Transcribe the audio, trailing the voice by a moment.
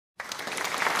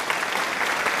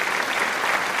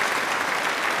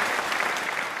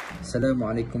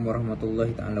Assalamualaikum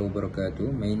warahmatullahi ta'ala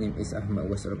wabarakatuh. My name is Ahmad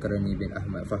Wasraqarani bin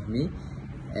Ahmad Fahmi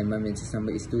and my message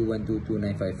number is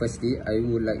 212295. Firstly, I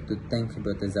would like to thank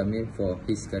Dr. Zamir for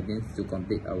his guidance to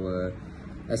complete our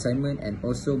assignment, and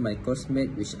also my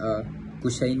coursemate which are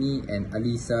Kushaini and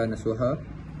Alisa Nasuha.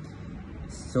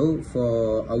 So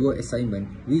for our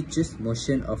assignment, we choose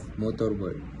motion of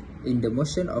motorboat. In the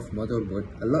motion of motorboat,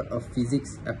 a lot of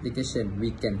physics application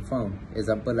we can found.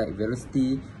 Example like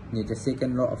velocity, Newton's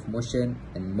second law of motion,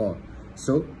 and more.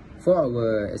 So for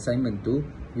our assignment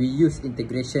 2, we use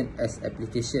integration as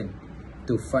application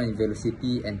to find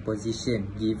velocity and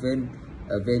position given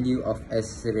a value of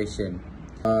acceleration.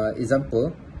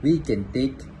 Example, we can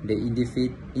take the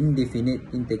indefinite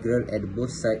integral at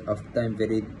both sides of time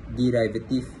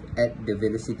derivative at the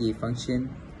velocity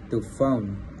function to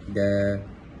find the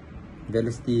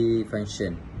velocity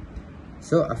function.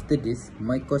 So after this,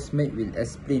 my coursemate will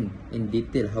explain in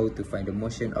detail how to find the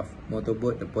motion of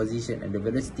motorboat, the position and the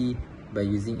velocity by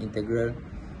using integral.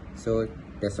 So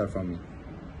that's all from me.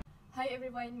 Hi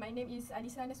everyone, my name is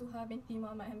Alisa Nasuha binti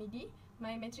Muhammad Hamidi.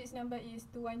 My matrix number is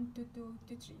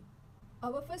 212223.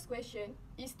 Our first question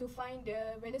is to find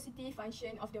the velocity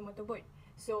function of the motorboat.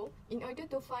 So, in order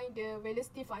to find the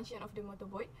velocity function of the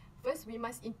motorboat, first we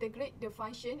must integrate the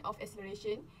function of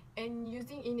acceleration and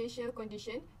using initial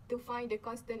condition to find the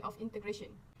constant of integration.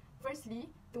 Firstly,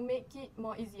 to make it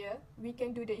more easier, we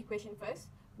can do the equation first,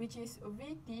 which is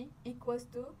Vt equals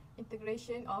to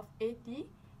integration of At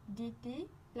dt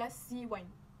plus C1.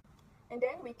 And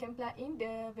then we can plug in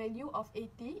the value of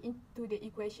At into the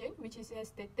equation, which is as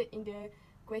stated in the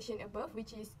question above,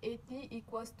 which is At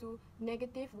equals to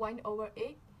negative 1/8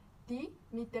 t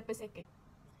meter per second.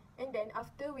 And then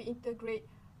after we integrate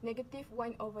negative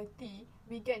 1/t,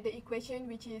 we get the equation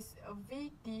which is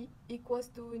Vt equals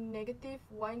to negative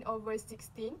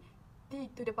 1/16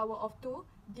 t to the power of 2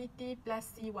 dt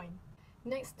plus C1.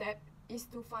 Next step is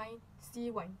to find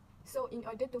C1. So in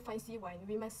order to find C1,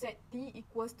 we must set t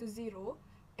equals to 0,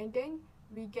 and then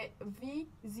we get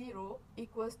V0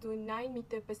 equals to 9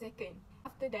 meter per second.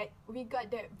 After that, we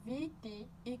got that Vt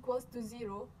equals to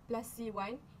 0 plus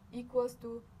C1 equals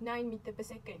to 9 meter per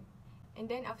second. And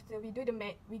then after we do the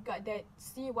math, we got that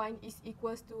C1 is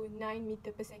equals to 9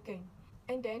 meter per second.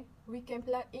 And then we can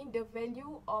plug in the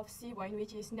value of C1,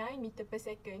 which is 9 meter per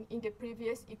second, in the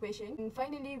previous equation. And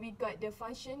finally, we got the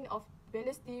function of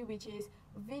velocity, which is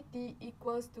Vt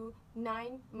equals to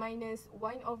 9 minus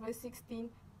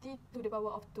 1/16 t to the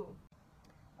power of 2.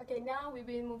 Okay, now we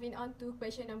will moving on to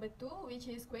question number 2, which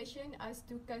is question as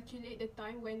to calculate the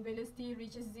time when velocity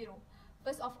reaches 0.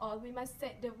 First of all, we must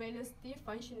set the velocity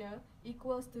functional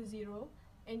equals to 0,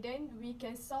 and then we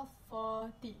can solve for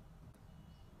t.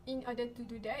 In order to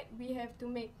do that, we have to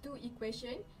make two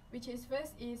equations, which is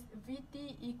first is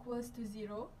Vt equals to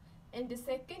 0, and the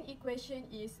second equation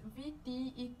is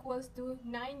Vt equals to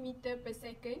 9 meter per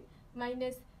second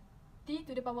minus t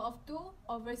to the power of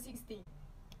 2/16.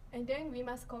 And then we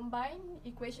must combine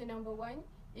equation number 1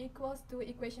 equals to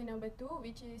equation number 2,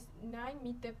 which is 9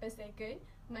 meter per second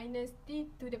minus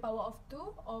t to the power of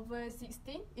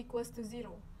 2/16 equals to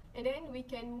 0. And then we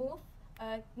can move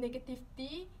negative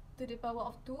t to the power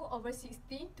of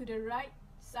 2/16 to the right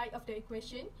side of the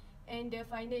equation, and the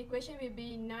final equation will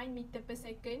be 9 meter per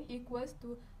second equals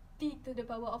to t to the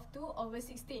power of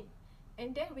 2/16.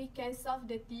 And then we can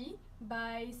solve the t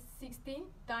by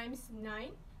 16 times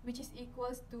 9, which is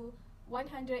equals to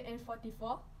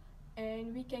 144,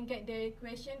 and we can get the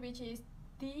equation which is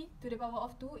t to the power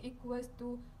of 2 equals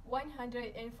to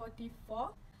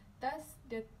 144. Thus,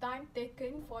 the time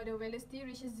taken for the velocity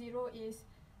reaches 0 is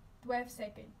 12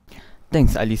 seconds.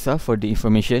 Thanks Alisa for the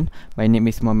information. My name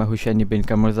is Muhammad Hushani bin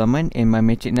Kamar Zaman and my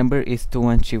matrix number is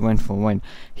 213141.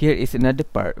 Here is another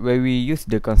part where we use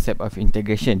the concept of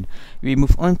integration. We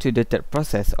move on to the third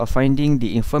process of finding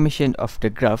the information of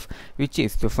the graph, which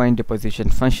is to find the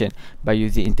position function by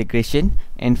using integration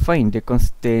and find the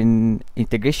constant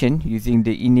integration using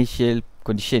the initial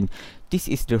condition. This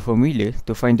is the formula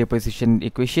to find the position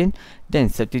equation,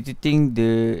 then substituting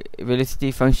the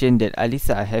velocity function that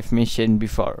Alisa have mentioned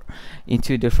before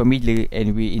into the formula,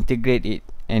 and we integrate it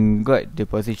and got the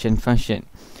position function.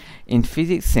 In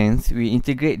physics sense, we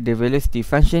integrate the velocity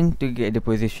function to get the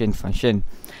position function.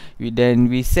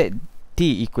 We set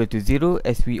t equal to 0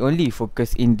 as we only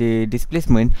focus in the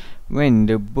displacement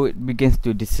when the boat begins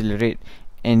to decelerate,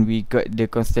 and we got the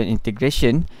constant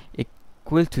integration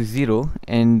equal to 0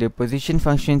 and the position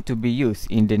function to be used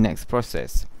in the next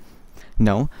process.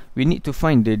 Now, we need to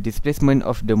find the displacement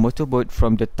of the motorboat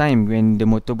from the time when the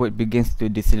motorboat begins to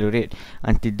decelerate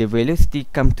until the velocity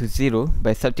comes to 0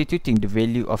 by substituting the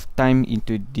value of time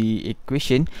into the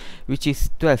equation, which is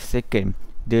 12 seconds.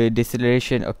 The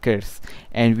deceleration occurs,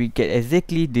 and we get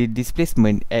exactly the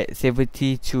displacement at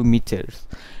 72 meters.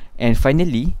 And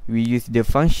finally, we use the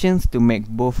functions to make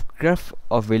both graph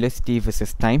of velocity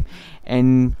versus time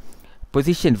and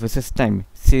position versus time,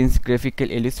 since graphical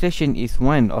illustration is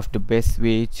one of the best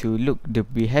way to look the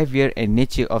behavior and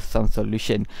nature of some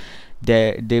solution.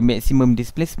 The maximum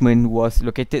displacement was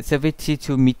located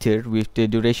 72 meter with the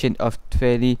duration of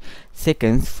 20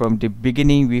 seconds from the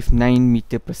beginning with 9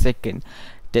 meter per second.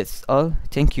 That's all.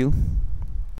 Thank you.